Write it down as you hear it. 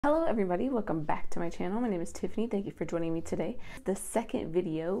Hello everybody, welcome back to my channel. My name is Tiffany. Thank you for joining me today. The second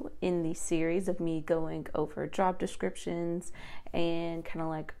video in the series of me going over job descriptions and kind of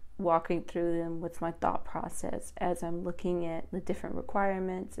like walking through them, what's my thought process as I'm looking at the different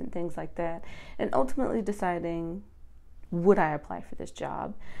requirements and things like that, and ultimately deciding, would I apply for this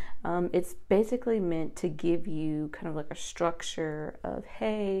job? It's basically meant to give you kind of like a structure of,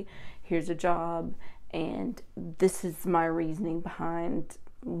 hey, here's a job and this is my reasoning behind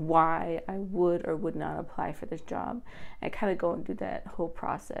why I would or would not apply for this job, and kind of going through that whole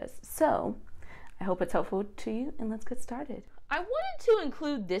process. So I hope it's helpful to you, and let's get started. I wanted to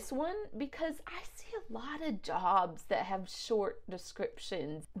include this one because I see a lot of jobs that have short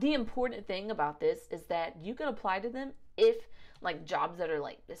descriptions. The important thing about this is that you can apply to them if like jobs that are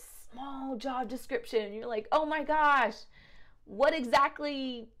like this small job description, you're like, oh my gosh, what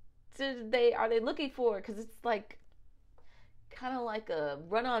exactly are they looking for? Because it's like kind of like a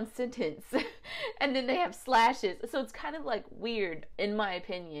run-on sentence and then they have slashes, so it's kind of like weird in my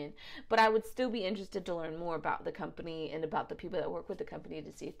opinion, but I would still be interested to learn more about the company and about the people that work with the company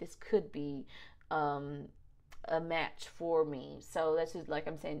to see if this could be a match for me. So that's just, like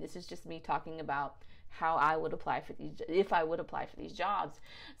I'm saying, this is just me talking about how I would apply for these, if I would apply for these jobs.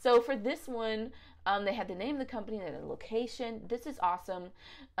 So for this one, they had the name of the company, they had a location. This is awesome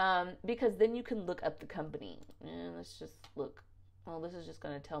because then you can look up the company. And let's just look. Well, this is just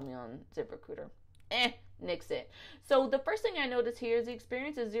going to tell me on ZipRecruiter. Nix it. So the first thing I notice here is the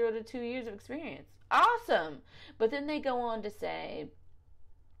experience is 0 to 2 years of experience. Awesome. But then they go on to say,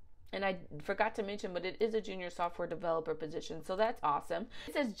 and I forgot to mention, but it is a junior software developer position, so that's awesome.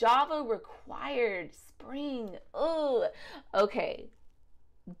 It says Java required, Spring. Oh, okay.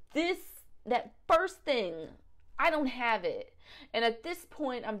 That first thing, I don't have it. And at this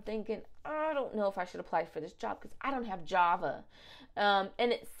point, I'm thinking, I don't know if I should apply for this job because I don't have Java. And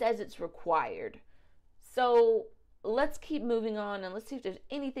it says it's required. So let's keep moving on and let's see if there's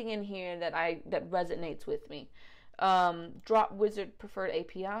anything in here that resonates with me. Dropwizard preferred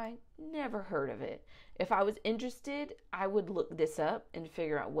API, never heard of it. If I was interested, I would look this up and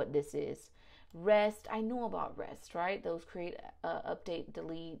figure out what this is. REST, I know about REST, right? Those create, update,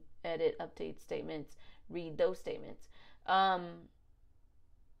 delete, edit, update statements, read those statements.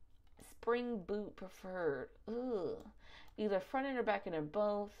 Spring Boot preferred. Ugh. Either front end or back end or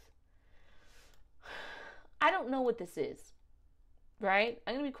both. I don't know what this is, right?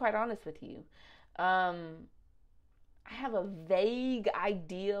 I'm going to be quite honest with you. I have a vague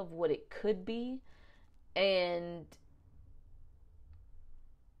idea of what it could be, and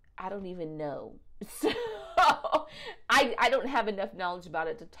I don't even know. So I don't have enough knowledge about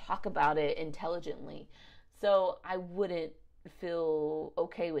it to talk about it intelligently. So I wouldn't feel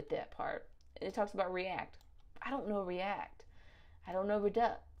okay with that part. And it talks about React. I don't know React. I don't know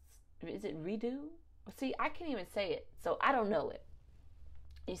Redux. Is it Redo? See, I can't even say it, so I don't know it.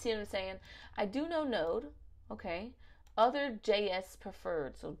 You see what I'm saying? I do know Node. Okay. Other JS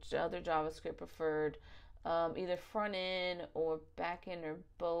preferred, so other JavaScript preferred, either front end or back end or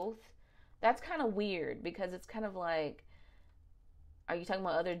both. That's kind of weird because it's kind of like, are you talking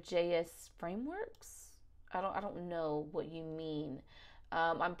about other JS frameworks? I don't know what you mean.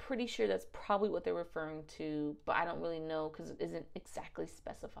 I'm pretty sure that's probably what they're referring to, but I don't really know because it isn't exactly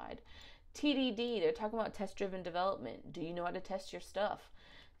specified. TDD, they're talking about test-driven development. Do you know how to test your stuff?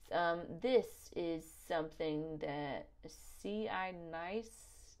 This is something that CI nice.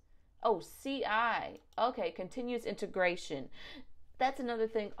 Oh, CI. Okay, continuous integration. That's another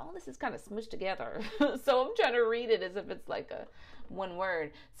thing. All this is kind of smushed together. So I'm trying to read it as if it's like a one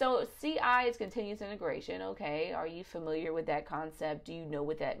word. So CI is continuous integration. Okay, are you familiar with that concept? Do you know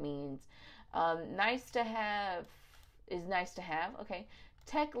what that means? Nice to have is nice to have. Okay,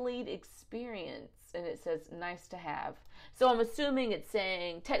 tech lead experience, and it says nice to have. So I'm assuming it's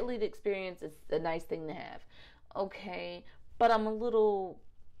saying tech lead experience is a nice thing to have. Okay, but I'm a little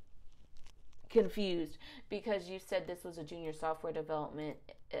confused because you said this was a junior software development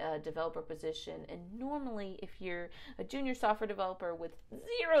developer position, and normally if you're a junior software developer with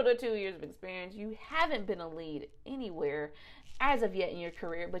 0 to 2 years of experience, you haven't been a lead anywhere as of yet in your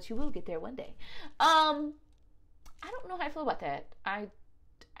career, but you will get there one day. I don't know how I feel about that. I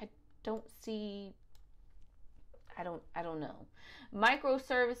don't see, I don't know.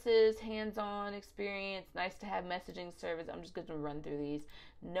 Microservices, hands-on experience, nice to have messaging service. I'm just going to run through these.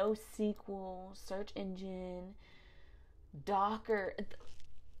 NoSQL, search engine, Docker.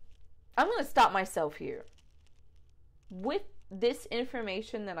 I'm going to stop myself here. With this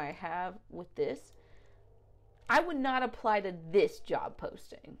information that I have with this, I would not apply to this job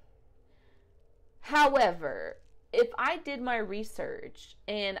posting. However, if I did my research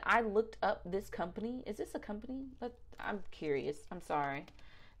and I looked up this company, is this a company? I'm curious. I'm sorry.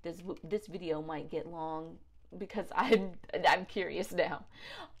 This video might get long because I'm curious now.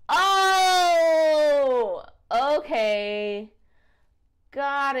 Oh, okay.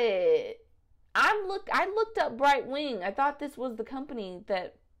 Got it. I looked up Brightwing. I thought this was the company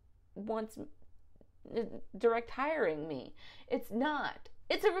that wants direct hiring me. It's not.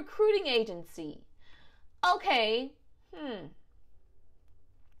 It's a recruiting agency. Okay.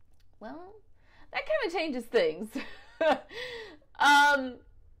 Well, that kind of changes things.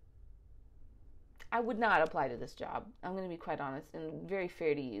 I would not apply to this job. I'm going to be quite honest and very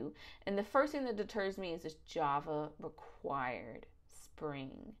fair to you. And the first thing that deters me is this Java required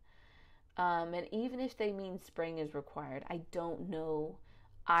Spring. And even if they mean Spring is required, I don't know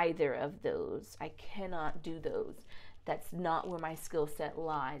either of those. I cannot do those. That's not where my skill set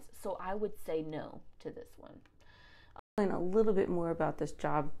lies. So I would say no to this one. I'll explain a little bit more about this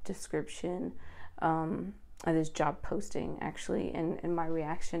job description, this job posting actually, and my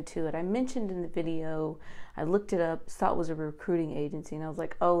reaction to it. I mentioned in the video, I looked it up, saw it was a recruiting agency, and I was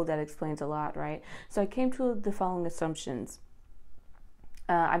like, oh, that explains a lot, right? So I came to the following assumptions.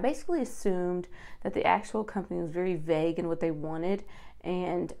 I basically assumed that the actual company was very vague in what they wanted,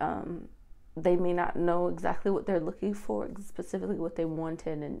 and they may not know exactly what they're looking for, specifically what they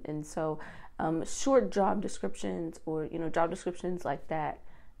wanted, and so short job descriptions, or job descriptions like that,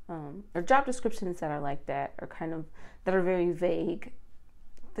 or job descriptions that are like that, are that are very vague.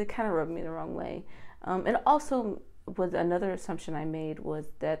 They kind of rub me the wrong way. And also, was another assumption I made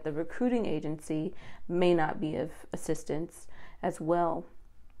was that the recruiting agency may not be of assistance as well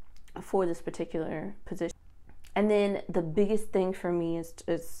for this particular position. And then the biggest thing for me is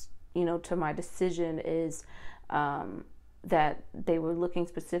to my decision is that they were looking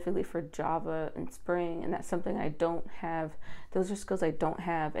specifically for Java and Spring, and that's something I don't have. Those are skills I don't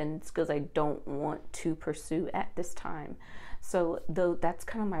have and skills I don't want to pursue at this time. So that's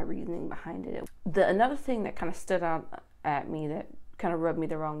kind of my reasoning behind it. Another thing that kind of stood out at me that kind of rubbed me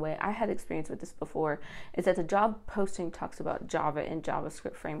the wrong way, I had experience with this before, is that the job posting talks about Java and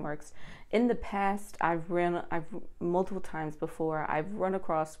JavaScript frameworks. In the past, I've multiple times before, I've run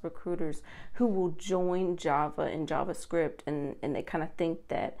across recruiters who will join Java and JavaScript, and they kind of think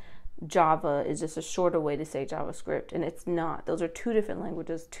that Java is just a shorter way to say JavaScript, and it's not. Those are two different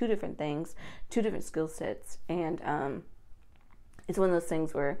languages, two different things, two different skill sets, and it's one of those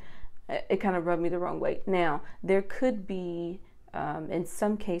things where it kind of rubbed me the wrong way. Now, there could be in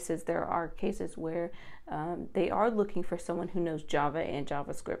some cases, there are cases where they are looking for someone who knows Java and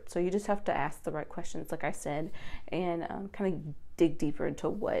JavaScript. So you just have to ask the right questions, like I said, and kind of dig deeper into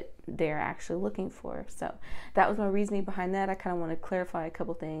what they're actually looking for. So that was my reasoning behind that. I kind of want to clarify a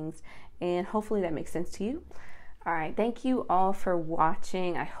couple things, and hopefully that makes sense to you. All right, thank you all for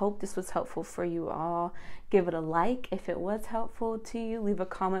watching. I hope this was helpful for you all. Give it a like if it was helpful to you. Leave a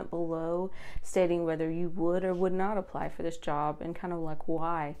comment below stating whether you would or would not apply for this job and kind of like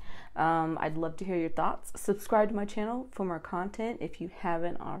why. I'd love to hear your thoughts. Subscribe to my channel for more content if you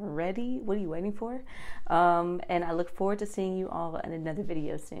haven't already. What are you waiting for? And I look forward to seeing you all in another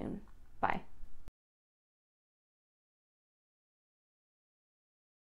video soon. Bye.